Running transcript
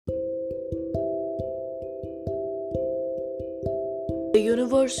The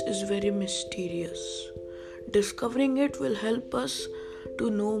universe is very mysterious. Discovering it will help us to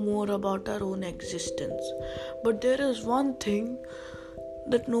know more about our own existence. But there is one thing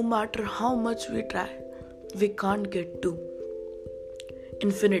that no matter how much we try, we can't get to: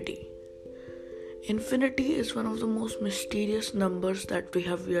 infinity. Infinity is one of the most mysterious numbers that we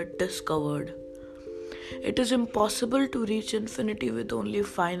have yet discovered. It is impossible to reach infinity with only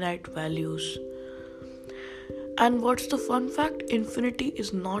finite values. And what's the fun fact? Infinity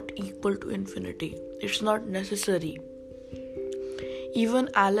is not equal to infinity. It's not necessary. Even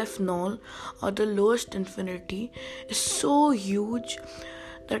Aleph Null, or the lowest infinity, is so huge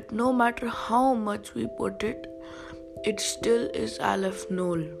that no matter how much we put it, it still is Aleph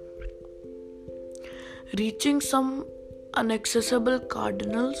Null. Reaching some inaccessible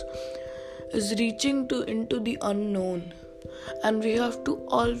cardinals is reaching into the unknown, and we have to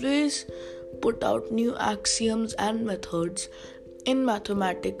always put out new axioms and methods in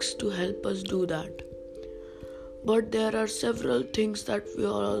mathematics to help us do that. But there are several things that we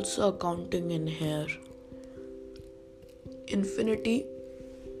are also accounting in here. Infinity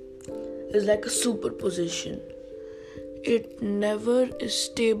is like a superposition. It never is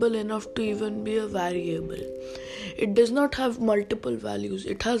stable enough to even be a variable. It does not have multiple values.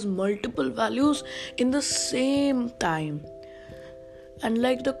 It has multiple values in the same time.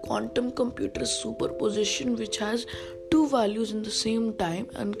 Unlike the quantum computer superposition, which has two values in the same time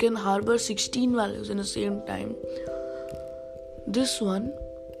and can harbor 16 values in the same time, this one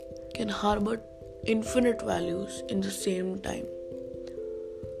can harbor infinite values in the same time.